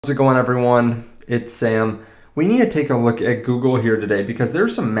How's it going, everyone? It's Sam. We need to take a look at Google here today because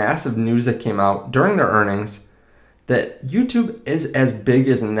there's some massive news that came out during their earnings that YouTube is as big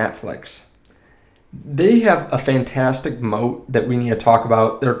as Netflix. They have a fantastic moat that we need to talk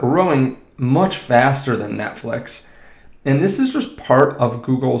about. They're growing much faster than Netflix, and this is just part of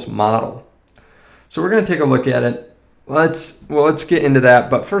Google's model. So we're going to take a look at it. Let's get into that.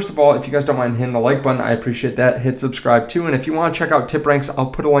 But first of all, if you guys don't mind hitting the like button, I appreciate that. Hit subscribe too. And if you want to check out TipRanks, I'll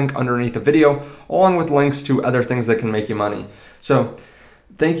put a link underneath the video along with links to other things that can make you money. So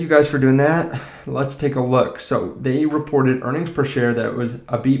thank you guys for doing that. Let's take a look. So they reported earnings per share that was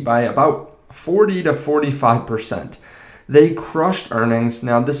a beat by about 40 to 45%. They crushed earnings.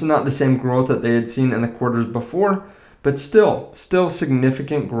 Now, this is not the same growth that they had seen in the quarters before, but still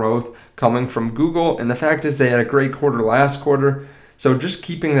significant growth coming from Google. And the fact is they had a great quarter last quarter. So just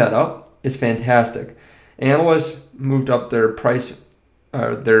keeping that up is fantastic. Analysts moved up their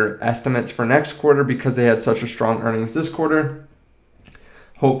their estimates for next quarter because they had such a strong earnings this quarter.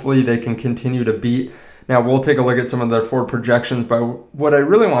 Hopefully they can continue to beat. Now we'll take a look at some of their forward projections, but what I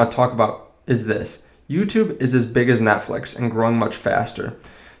really want to talk about is this. YouTube is as big as Netflix and growing much faster.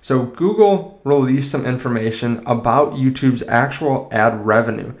 So Google released some information about YouTube's actual ad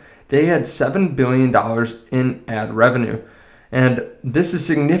revenue. They had $7 billion in ad revenue, and this is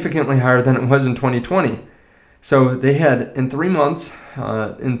significantly higher than it was in 2020. So they had in 3 months,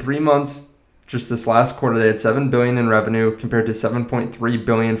 just this last quarter, they had $7 billion in revenue compared to $7.3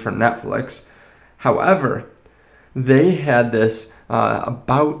 billion for Netflix. However, they had this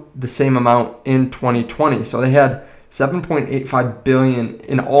about the same amount in 2020. So they had $7.85 billion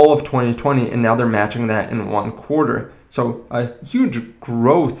in all of 2020, and now they're matching that in one quarter. So a huge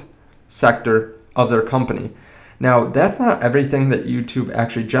growth sector of their company. Now, that's not everything that YouTube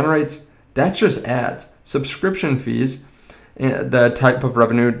actually generates. That's just ads. Subscription fees, the type of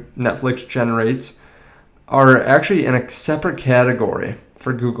revenue Netflix generates, are actually in a separate category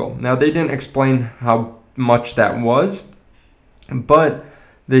for Google. Now, they didn't explain how much that was, but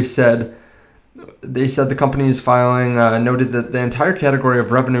they said the company is filing noted that the entire category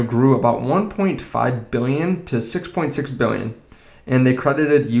of revenue grew about 1.5 billion to 6.6 billion, and they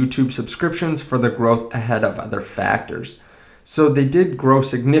credited YouTube subscriptions for the growth ahead of other factors. So they did grow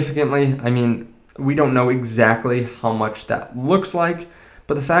significantly. I mean, we don't know exactly how much that looks like,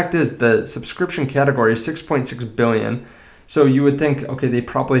 but the fact is the subscription category is 6.6 billion. So you would think, okay, they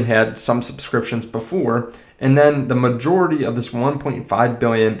probably had some subscriptions before, and then the majority of this 1.5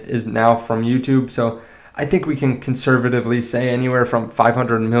 billion is now from YouTube. So I think we can conservatively say anywhere from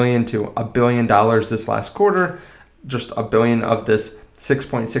 500 million to $1 billion this last quarter. Just $1 billion of this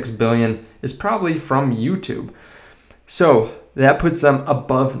 6.6 billion is probably from YouTube. So that puts them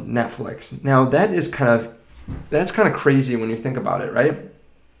above Netflix. Now that's kind of crazy when you think about it, right?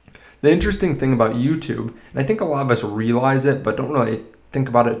 The interesting thing about YouTube, and I think a lot of us realize it but don't really think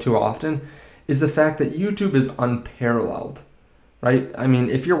about it too often, is the fact that YouTube is unparalleled, right? I mean,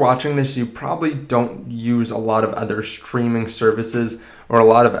 if you're watching this, you probably don't use a lot of other streaming services or a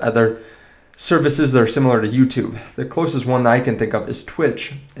lot of other services that are similar to YouTube. The closest one I can think of is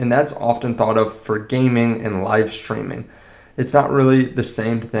Twitch, and that's often thought of for gaming and live streaming. It's not really the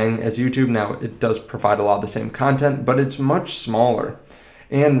same thing as YouTube. Now, it does provide a lot of the same content, but it's much smaller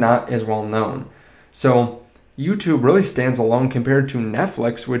and not as well known. So YouTube really stands alone compared to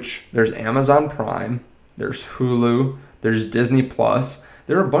Netflix, which there's Amazon Prime, there's Hulu, there's Disney Plus.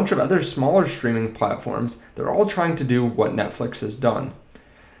 There are a bunch of other smaller streaming platforms. They're all trying to do what Netflix has done.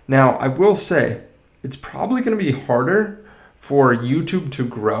 Now, I will say it's probably going to be harder for YouTube to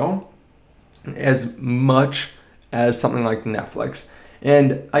grow as much as something like Netflix.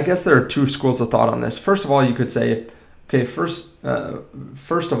 And I guess there are two schools of thought on this. First of all, you could say, okay, first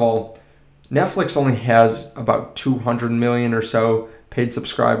of all, Netflix only has about 200 million or so paid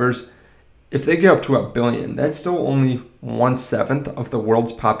subscribers. If they get up to 1 billion, that's still only 1/7 of the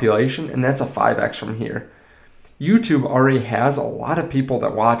world's population, and that's a 5x from here. YouTube already has a lot of people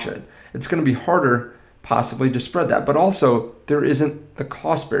that watch it. It's going to be harder possibly to spread that, but also there isn't the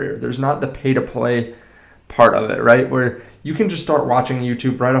cost barrier. There's not the pay-to-play part of it, right? Where you can just start watching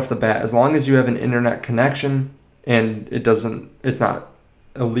YouTube right off the bat as long as you have an internet connection and it's not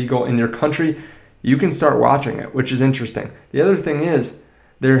illegal in your country, you can start watching it, which is interesting. The other thing is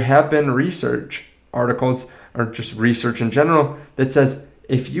there have been research articles or just research in general that says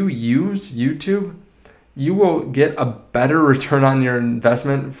if you use YouTube, you will get a better return on your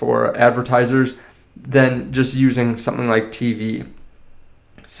investment for advertisers than just using something like TV.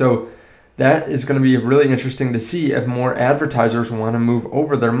 So that is going to be really interesting to see if more advertisers want to move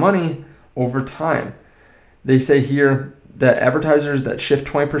over their money over time. They say here that advertisers that shift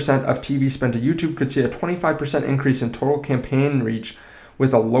 20% of TV spend to YouTube could see a 25% increase in total campaign reach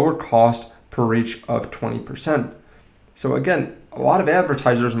with a lower cost per reach of 20%. So again, a lot of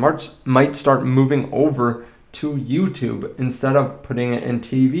advertisers might start moving over to YouTube instead of putting it in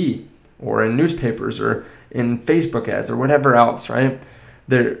TV or in newspapers or in Facebook ads or whatever else, right?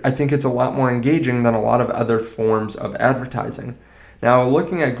 I think it's a lot more engaging than a lot of other forms of advertising. Now,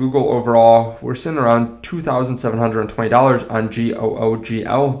 looking at Google overall, we're sitting around $2,720 on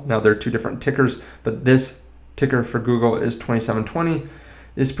GOOGL. Now, there are two different tickers, but this ticker for Google is 2720.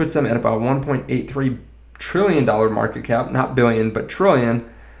 This puts them at about $1.83 trillion market cap, not billion, but trillion.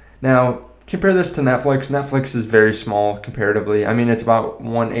 Now, compare this to Netflix. Netflix is very small comparatively. I mean, it's about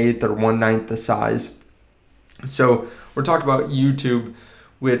 1/8 or 1/9 the size. So we're talking about YouTube,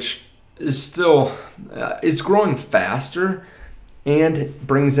 which is still, it's growing faster and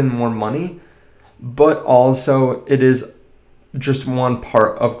brings in more money, but also it is just one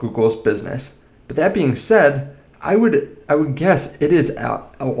part of Google's business. But that being said, I would guess it is a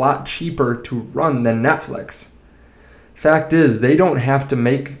lot cheaper to run than Netflix. Fact is, they don't have to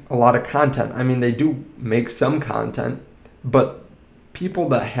make a lot of content. I mean, they do make some content, but people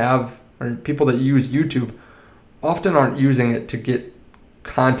that use YouTube often aren't using it to get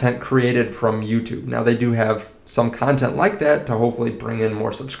content created from YouTube. Now, they do have some content like that to hopefully bring in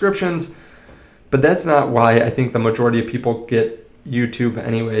more subscriptions, but that's not why I think the majority of people get YouTube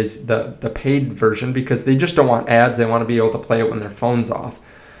anyways, the paid version, because they just don't want ads. They want to be able to play it when their phone's off.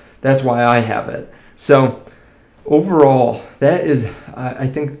 That's why I have it. So overall, that is, I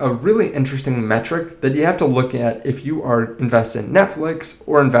think, a really interesting metric that you have to look at if you are investing in Netflix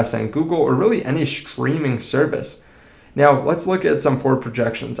or investing in Google or really any streaming service. Now, let's look at some forward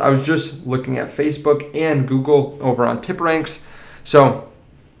projections. I was just looking at Facebook and Google over on TipRanks. So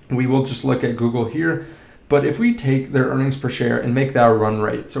we will just look at Google here. But if we take their earnings per share and make that a run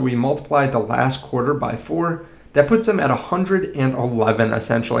rate, so we multiply the last quarter by 4, that puts them at 111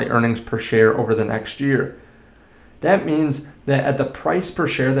 essentially earnings per share over the next year. That means that at the price per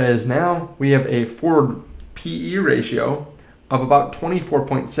share that is now, we have a forward PE ratio of about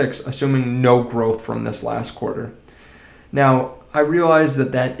 24.6, assuming no growth from this last quarter. Now, I realize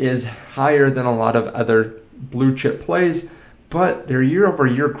that that is higher than a lot of other blue chip plays, but their year over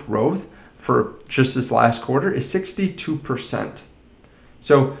year growth for just this last quarter is 62%.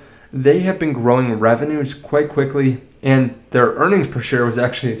 So they have been growing revenues quite quickly, and their earnings per share was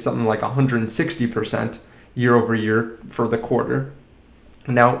actually something like 160% year over year for the quarter.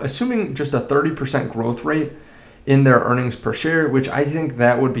 Now, assuming just a 30% growth rate in their earnings per share, which I think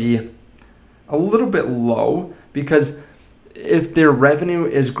that would be a little bit low, because if their revenue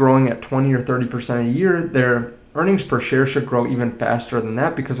is growing at 20 or 30% a year, their earnings per share should grow even faster than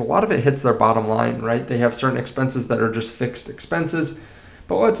that, because a lot of it hits their bottom line, right? They have certain expenses that are just fixed expenses.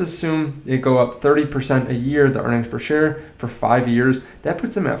 But let's assume they go up 30% a year, the earnings per share, for 5 years. That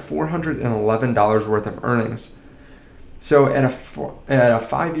puts them at $411 worth of earnings. So at a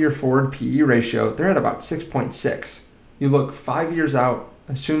 5-year forward PE ratio, they're at about 6.6. You look 5 years out,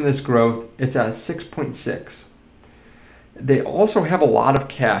 assume this growth, it's at 6.6. They also have a lot of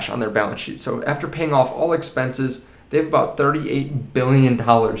cash on their balance sheet. So after paying off all expenses, they have about $38 billion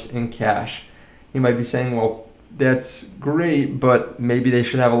in cash. You might be saying, well, that's great, but maybe they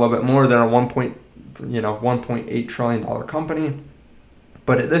should have a little bit more than a $1.8 trillion company.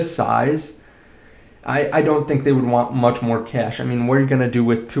 But at this size, I don't think they would want much more cash. I mean, what are you going to do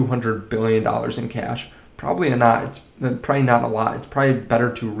with $200 billion in cash? Probably not. It's probably not a lot. It's probably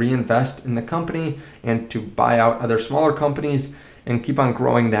better to reinvest in the company and to buy out other smaller companies and keep on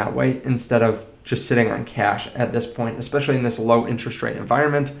growing that way instead of just sitting on cash at this point, especially in this low interest rate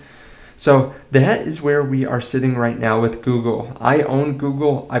environment. So that is where we are sitting right now with Google. I own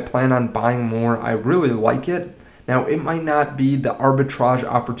Google. I plan on buying more. I really like it. Now, it might not be the arbitrage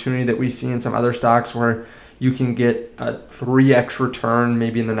opportunity that we see in some other stocks where you can get a 3x return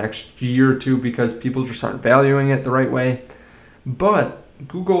maybe in the next year or two because people just aren't valuing it the right way. But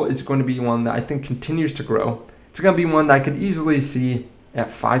Google is going to be one that I think continues to grow. It's going to be one that I could easily see at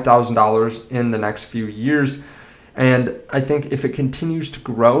 $5,000 in the next few years. And I think if it continues to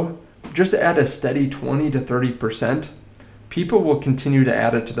grow, just at a steady 20 to 30%, people will continue to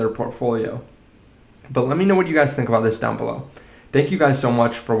add it to their portfolio. But let me know what you guys think about this down below. Thank you guys so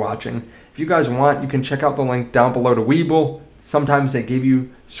much for watching. If you guys want, you can check out the link down below to Webull. Sometimes they give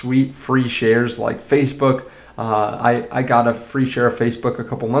you sweet free shares like Facebook. I got a free share of Facebook a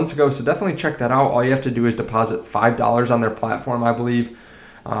couple months ago, so definitely check that out. All you have to do is deposit $5 on their platform, I believe,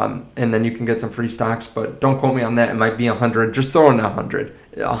 and then you can get some free stocks. But don't quote me on that. It might be 100. Just throw in 100.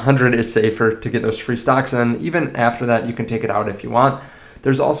 100 is safer to get those free stocks, and even after that, you can take it out if you want.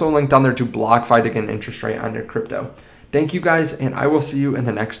 There's also a link down there to BlockFi to get an interest rate on your crypto. Thank you guys, and I will see you in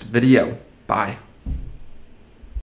the next video. Bye.